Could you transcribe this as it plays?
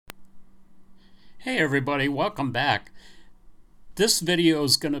Hey everybody, welcome back. This video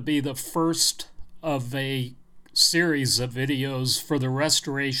is going to be the first of a series of videos for the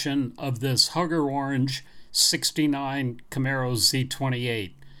restoration of this Hugger Orange 69 Camaro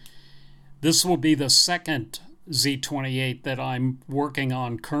Z28. This will be the second Z28 that I'm working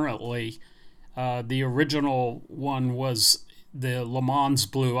on currently. The original one was the Le Mans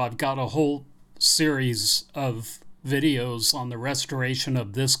Blue. I've got a whole series of videos on the restoration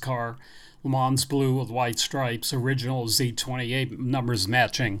of this car, Le Mans Blue with white stripes, original Z28 numbers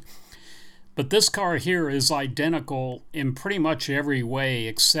matching. But this car here is identical in pretty much every way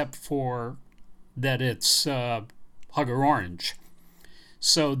except for that it's Hugger Orange.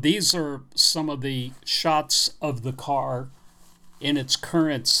 So these are some of the shots of the car in its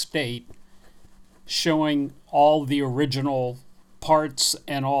current state, showing all the original parts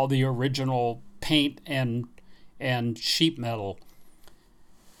and all the original paint and sheet metal.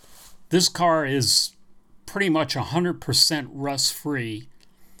 This car is pretty much 100% rust-free.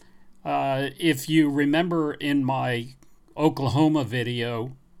 If you remember in my Oklahoma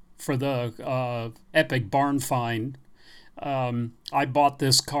video for the Epic Barn Find, I bought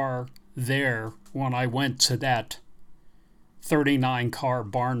this car there when I went to that 39 car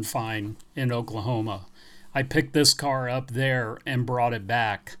barn find in Oklahoma. I picked this car up there and brought it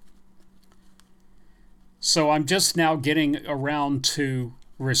back. So I'm just now getting around to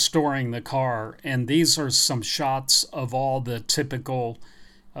restoring the car, and these are some shots of all the typical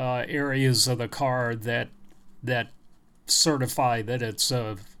areas of the car that certify that it's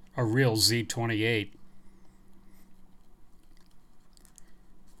a real Z28.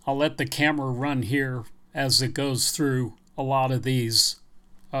 I'll let the camera run here as it goes through a lot of these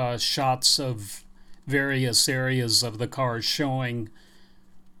shots of various areas of the car, showing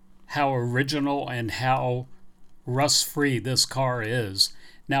how original and how rust-free this car is.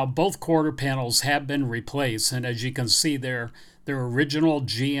 Now, both quarter panels have been replaced, and as you can see there, they're original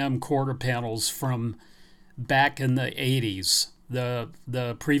GM quarter panels from back in the 80s.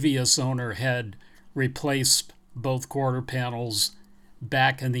 The previous owner had replaced both quarter panels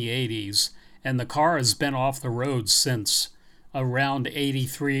back in the 80s, and the car has been off the road since around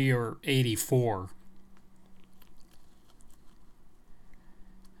 83 or 84.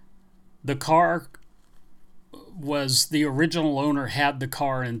 The car was, the original owner had the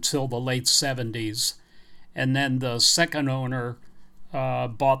car until the late 70s, and then the second owner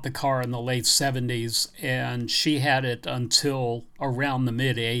bought the car in the late 70s, and she had it until around the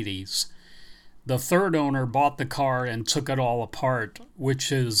mid 80s. The third owner bought the car and took it all apart,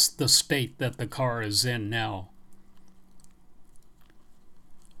 which is the state that the car is in now.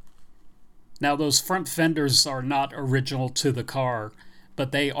 Now, those front fenders are not original to the car,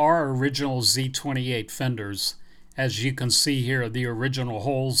 but they are original Z28 fenders. As you can see here, the original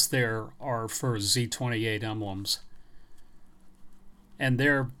holes there are for Z28 emblems. And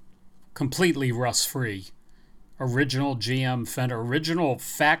they're completely rust-free. Original GM fender, original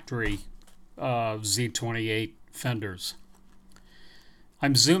factory Z28 fenders.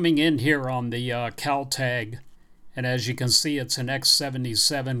 I'm zooming in here on the cowl tag, and as you can see, it's an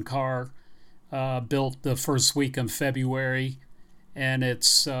X77 car built the first week in February, and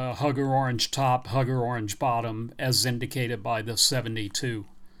it's Hugger Orange top, Hugger Orange bottom, as indicated by the 72.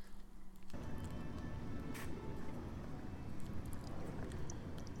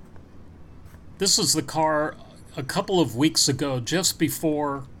 This is the car a couple of weeks ago, just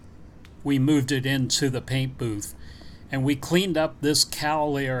before we moved it into the paint booth, and we cleaned up this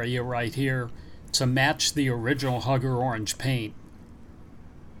cowl area right here to match the original Hugger Orange paint.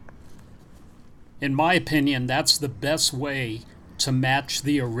 In my opinion, that's the best way to match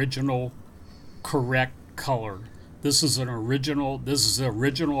the original correct color. This is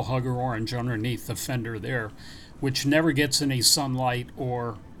original Hugger Orange underneath the fender there, which never gets any sunlight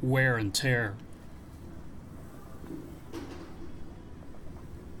or wear and tear.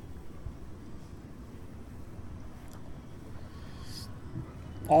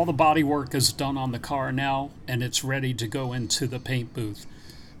 All the body work is done on the car now, and it's ready to go into the paint booth.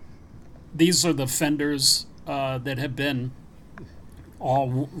 These are the fenders that have been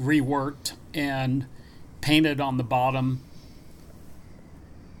all reworked and painted on the bottom,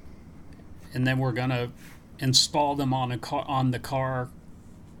 and then we're going to install them on the car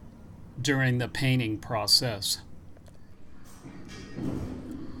during the painting process.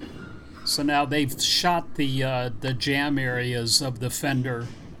 So now they've shot the jam areas of the fender,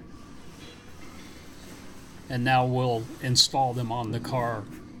 and now we'll install them on the car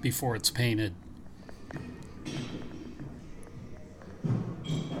before it's painted.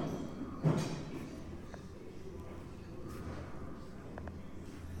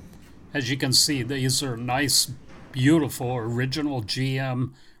 As you can see, these are nice, beautiful, original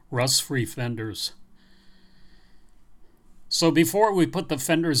GM rust-free fenders. So before we put the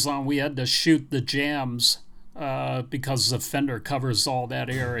fenders on, we had to shoot the jambs because the fender covers all that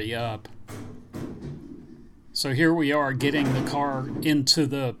area up. So here we are getting the car into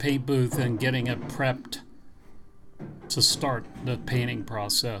the paint booth and getting it prepped to start the painting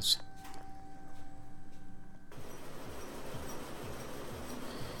process.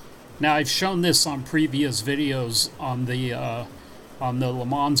 Now, I've shown this on previous videos on the Le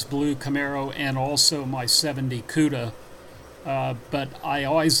Mans Blue Camaro and also my 70 Cuda, but I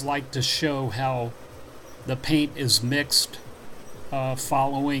always like to show how the paint is mixed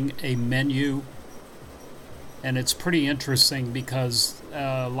following a menu, and it's pretty interesting because,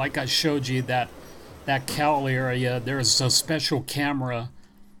 like I showed you, that cowl area, there's a special camera.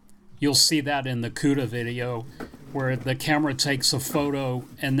 You'll see that in the Cuda video, where the camera takes a photo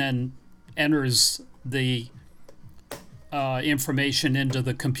and then enters the information into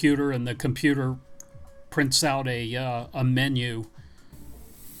the computer, and the computer prints out a menu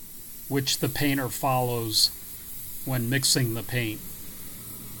which the painter follows when mixing the paint.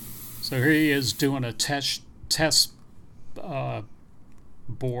 So here he is doing a test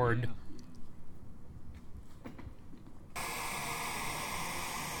board.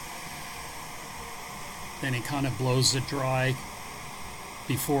 Then he kind of blows it dry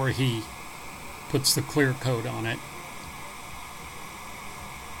before he puts the clear coat on it.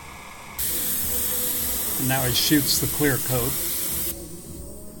 And now he shoots the clear coat.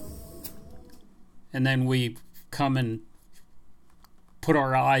 And then we come and put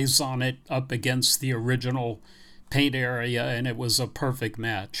our eyes on it up against the original paint area, and it was a perfect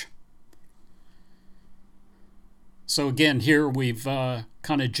match. So again, here we've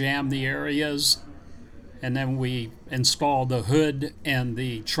kind of jammed the areas, and then we install the hood and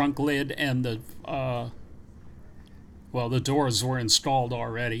the trunk lid, and the doors were installed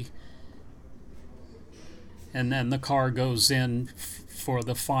already. And then the car goes in for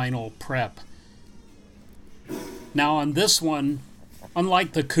the final prep. Now on this one,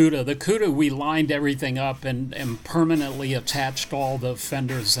 unlike the Cuda we lined everything up and permanently attached all the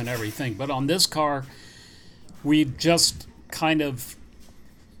fenders and everything. But on this car, we just kind of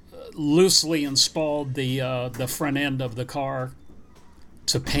loosely installed the front end of the car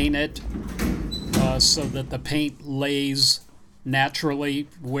to paint it so that the paint lays naturally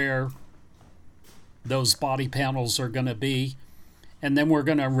where those body panels are going to be. And then we're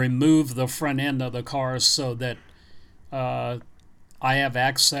going to remove the front end of the car so that I have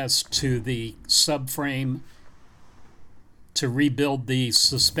access to the subframe to rebuild the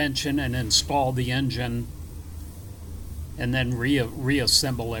suspension and install the engine, and then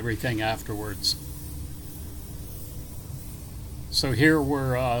reassemble everything afterwards. So here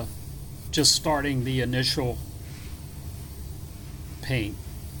we're just starting the initial paint.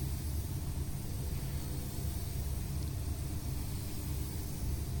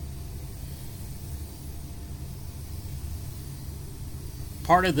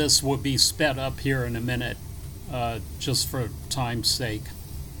 Part of this will be sped up here in a minute, just for time's sake.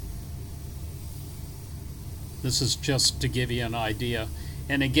 This is just to give you an idea.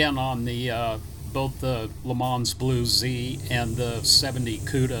 And again, on the both the Le Mans Blue Z and the 70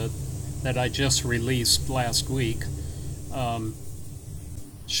 Cuda that I just released last week,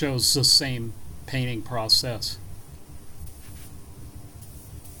 shows the same painting process.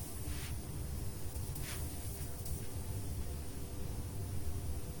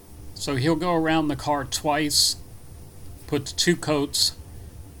 So he'll go around the car twice, put 2 coats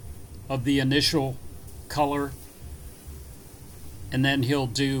of the initial color, and then he'll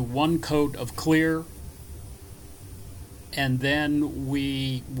do 1 coat of clear, and then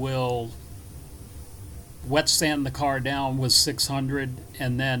we will wet sand the car down with 600,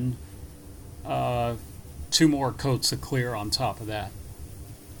 and then 2 more coats of clear on top of that.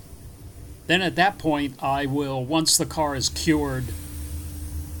 Then at that point, I will, once the car is cured,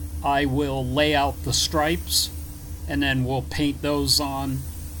 I will lay out the stripes, and then we'll paint those on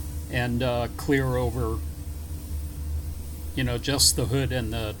and clear over, just the hood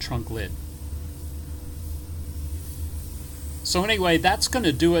and the trunk lid. So anyway, that's going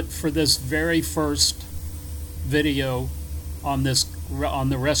to do it for this very first video on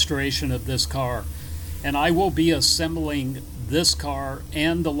the restoration of this car. And I will be assembling this car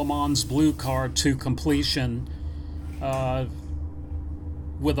and the Le Mans Blue car to completion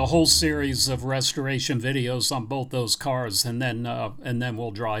with a whole series of restoration videos on both those cars, and then we'll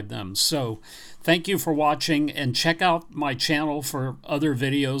drive them. So thank you for watching, and check out my channel for other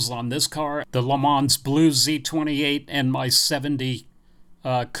videos on this car, the Le Mans Blue Z28 and my 70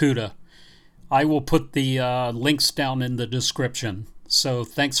 Cuda. I will put the links down in the description. So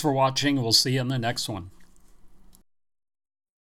thanks for watching. We'll see you in the next one.